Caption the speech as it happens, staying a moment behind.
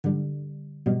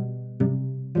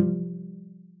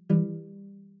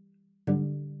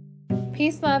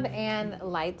Peace, love, and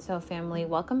light. So family,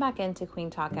 welcome back into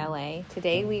Queen Talk LA.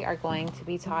 Today we are going to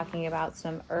be talking about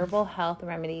some herbal health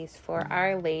remedies for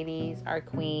our ladies, our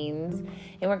queens,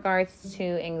 in regards to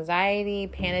anxiety,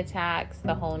 panic attacks,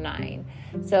 the whole nine.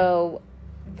 So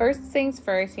first things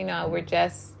first, we're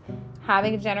just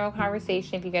having a general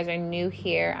conversation. If you guys are new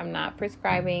here, I'm not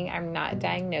prescribing, I'm not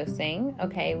diagnosing,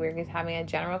 okay? We're just having a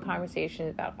general conversation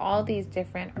about all these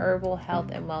different herbal health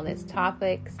and wellness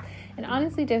topics, and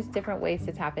honestly, just different ways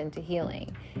to tap into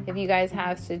healing. If you guys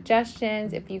have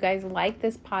suggestions, if you guys like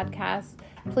this podcast,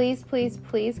 please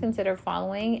consider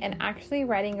following and actually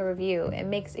writing a review. It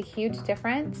makes a huge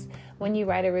difference when you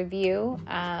write a review,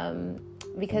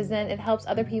 because then it helps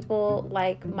other people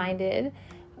like-minded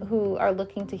who are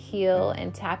looking to heal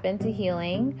and tap into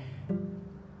healing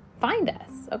find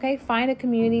us, okay? Find a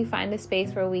community, find a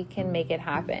space where we can make it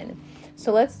happen.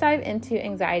 So let's dive into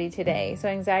anxiety today. So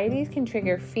anxieties can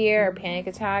trigger fear or panic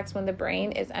attacks when the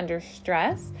brain is under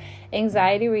stress.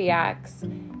 Anxiety reactions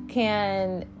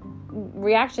can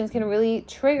really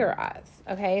trigger us,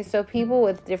 okay? So people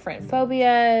with different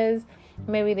phobias,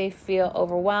 maybe they feel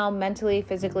overwhelmed mentally,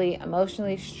 physically,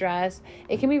 emotionally stressed.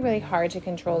 It can be really hard to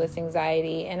control this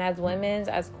anxiety. And as women,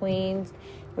 as queens,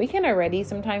 we can already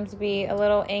sometimes be a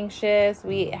little anxious.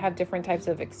 We have different types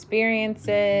of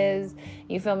experiences.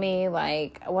 You feel me?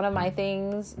 Like, one of my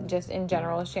things, just in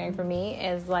general, sharing for me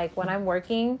is like when I'm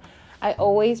working, I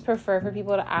always prefer for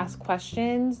people to ask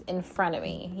questions in front of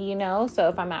me, So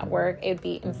if I'm at work, it'd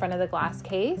be in front of the glass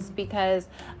case because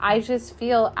I just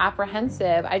feel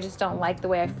apprehensive. I just don't like the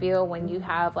way I feel when you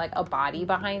have like a body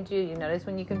behind you. You notice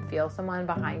when you can feel someone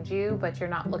behind you, but you're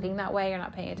not looking that way, you're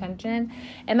not paying attention.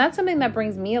 And that's something that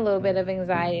brings me a little bit of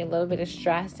anxiety, a little bit of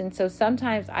stress. And so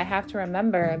sometimes I have to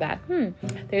remember that,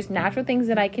 there's natural things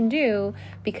that I can do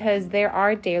because there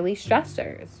are daily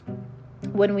stressors.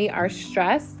 When we are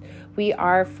stressed, we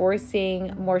are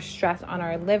forcing more stress on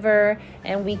our liver,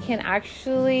 and we can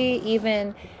actually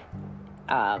even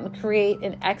create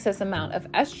an excess amount of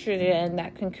estrogen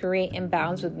that can create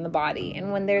imbalance within the body.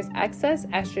 And when there's excess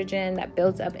estrogen that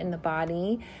builds up in the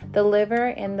body, the liver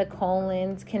and the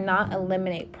colons cannot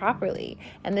eliminate properly.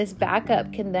 And this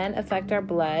backup can then affect our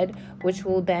blood, which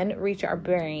will then reach our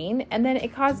brain. And then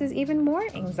it causes even more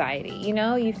anxiety.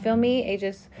 You feel me?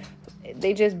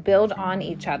 They just build on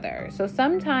each other. So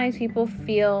sometimes people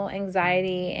feel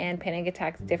anxiety and panic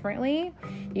attacks differently.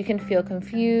 You can feel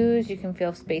confused. You can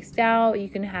feel spaced out. You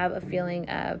can have a feeling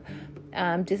of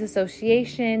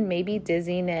disassociation, maybe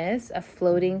dizziness, a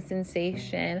floating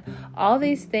sensation. All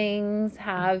these things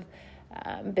have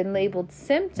been labeled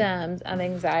symptoms of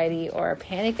anxiety or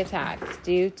panic attacks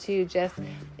due to just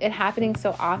it happening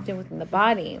so often within the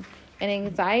body. And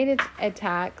anxiety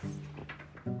attacks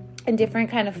and different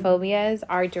kind of phobias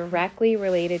are directly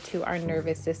related to our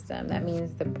nervous system. That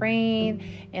means the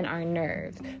brain and our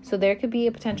nerves. So there could be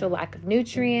a potential lack of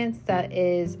nutrients that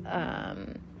is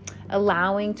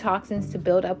allowing toxins to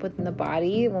build up within the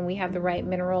body. When we have the right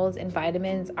minerals and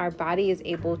vitamins, our body is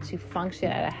able to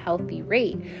function at a healthy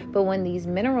rate. But when these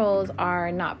minerals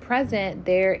are not present,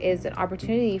 there is an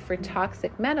opportunity for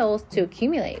toxic metals to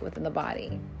accumulate within the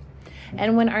body.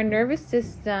 And when our nervous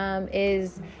system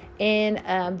is in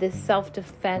this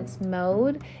self-defense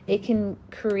mode, it can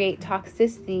create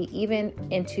toxicity even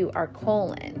into our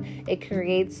colon. It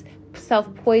creates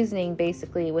self-poisoning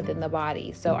basically within the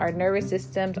body. So our nervous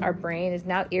systems, our brain is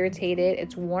now irritated,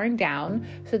 it's worn down.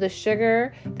 So the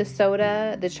sugar, the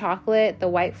soda, the chocolate, the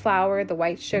white flour, the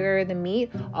white sugar, the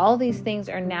meat, all these things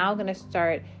are now going to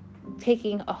start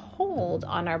taking a hold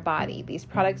on our body. These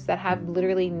products that have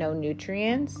literally no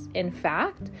nutrients, in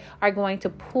fact, are going to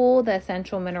pull the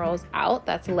essential minerals out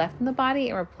that's left in the body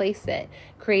and replace it,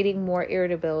 creating more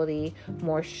irritability,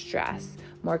 more stress,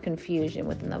 more confusion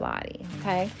within the body.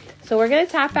 Okay, so we're going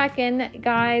to tap back in,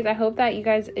 guys. I hope that you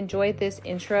guys enjoyed this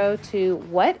intro to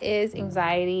what is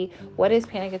anxiety, what is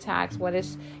panic attacks, what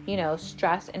is,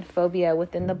 stress and phobia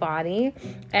within the body.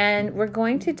 And we're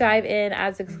going to dive in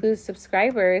as exclusive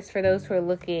subscribers for those who are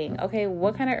looking, okay,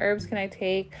 what kind of herbs can I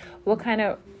take? What kind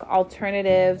of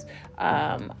alternatives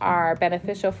are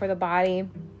beneficial for the body?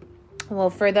 Well,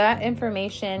 for that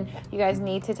information, you guys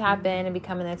need to tap in and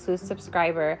become an exclusive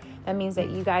subscriber. That means that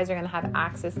you guys are going to have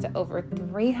access to over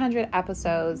 300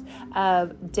 episodes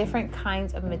of different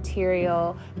kinds of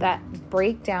material that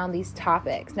break down these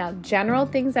topics. Now, general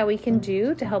things that we can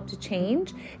do to help to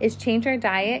change is change our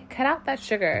diet, cut out that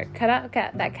sugar, cut out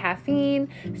that caffeine,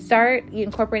 start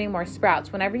incorporating more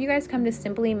sprouts. Whenever you guys come to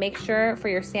Simply, make sure for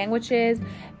your sandwiches,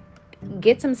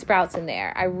 get some sprouts in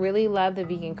there. I really love the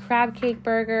vegan crab cake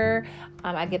burger.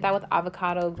 I get that with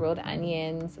avocado, grilled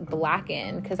onions,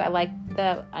 blackened, because I like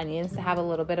the onions to have a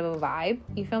little bit of a vibe.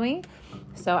 You feel me?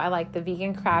 So I like the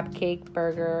vegan crab cake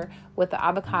burger with the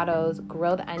avocados,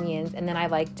 grilled onions, and then I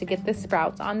like to get the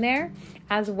sprouts on there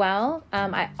as well.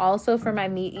 I also, for my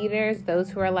meat eaters,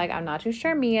 those who are like, I'm not too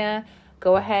sure, Mia,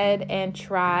 go ahead and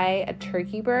try a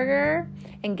turkey burger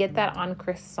and get that on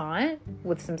croissant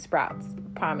with some sprouts.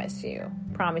 Promise you.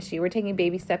 We're taking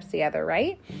baby steps together,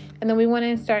 right? And then we want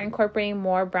to start incorporating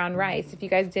more brown rice. If you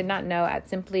guys did not know, at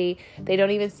Simply, they don't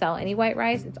even sell any white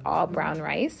rice. It's all brown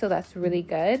rice, so that's really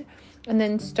good. And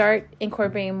then start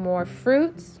incorporating more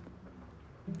fruits,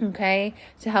 okay,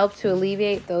 to help to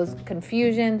alleviate those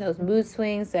confusion, those mood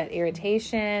swings, that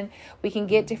irritation. We can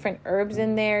get different herbs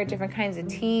in there, different kinds of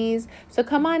teas. So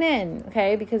come on in,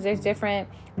 okay, because there's different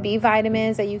B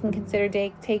vitamins that you can consider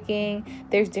taking.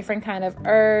 There's different kind of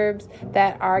herbs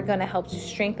that are going to help to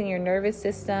strengthen your nervous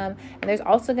system. And there's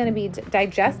also going to be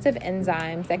digestive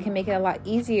enzymes that can make it a lot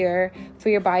easier for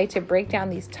your body to break down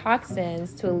these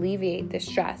toxins to alleviate the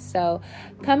stress. So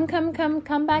come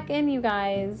back in, you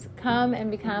guys. Come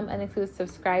and become an exclusive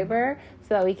subscriber so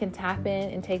that we can tap in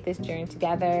and take this journey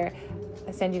together.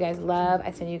 I send you guys love.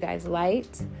 I send you guys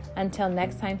light. Until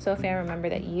next time, Sophia, remember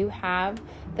that you have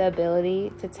the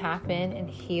ability to tap in and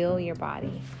heal your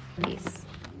body. Peace.